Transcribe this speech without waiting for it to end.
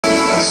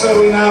so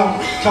we now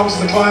come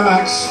to the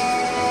climax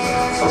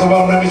of the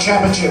World Rugby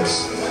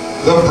Championships.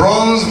 The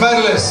bronze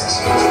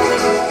medalist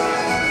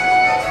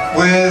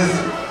with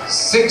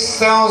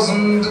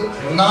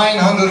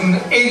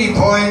 6,980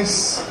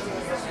 points,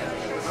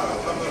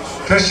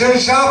 Christian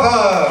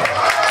Schauper.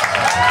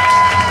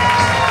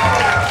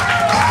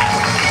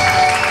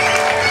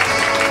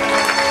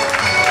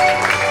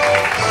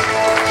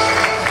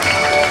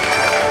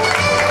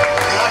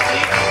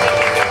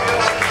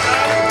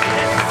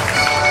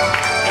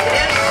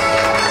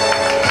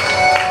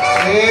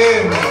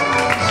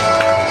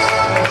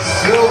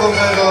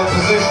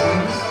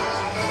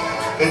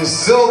 In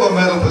silver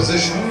medal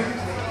position,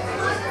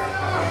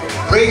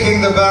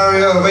 breaking the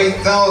barrier of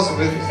 8,000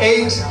 with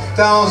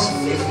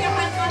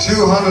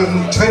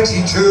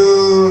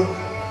 8,222.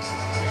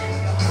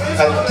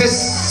 At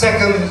this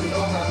second,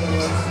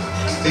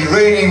 the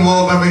reigning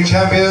world memory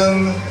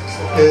champion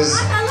is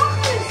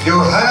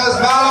Johannes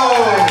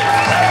Mallow.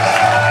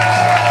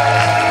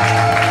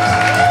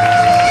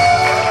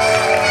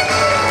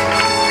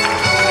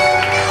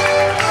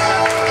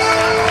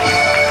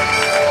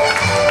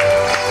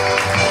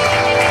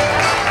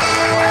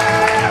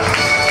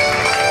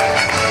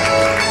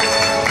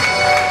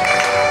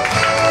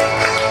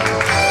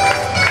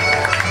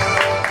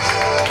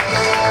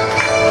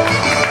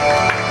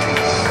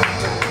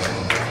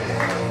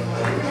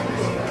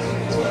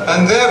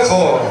 And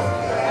therefore,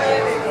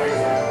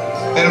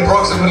 in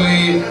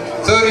approximately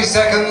 30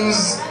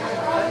 seconds,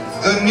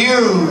 the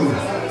new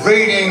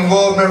reigning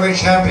world memory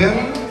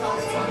champion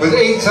with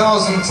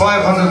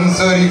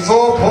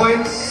 8,534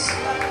 points,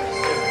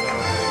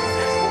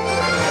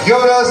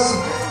 Jonas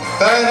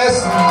Van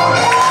Essen.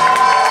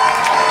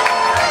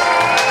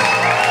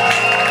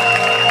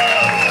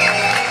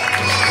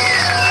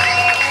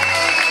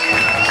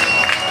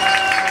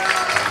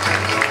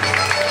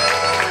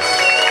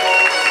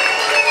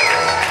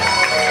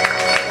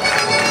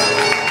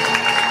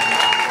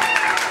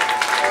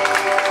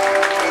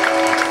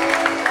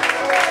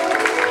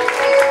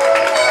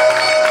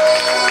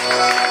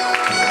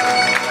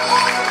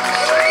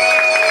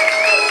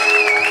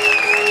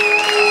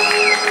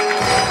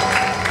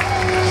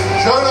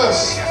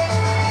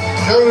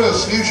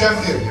 Jonas, new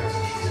champion.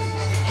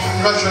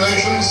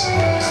 Congratulations.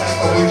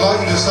 And we'd like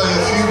you to say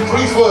a few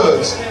brief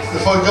words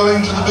before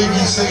going to the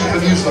BBC for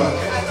Newsnight.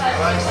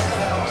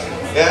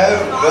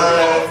 Yeah,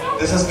 well,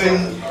 this has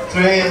been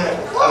 3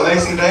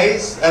 amazing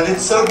days, and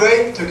it's so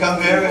great to come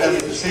here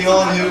and see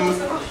all of you.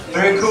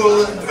 Very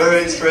cool,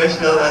 very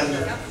inspirational, and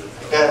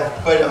yeah,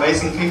 quite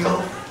amazing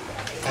people.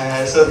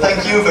 So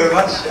thank you very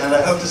much, and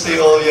I hope to see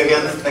all of you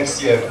again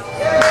next year.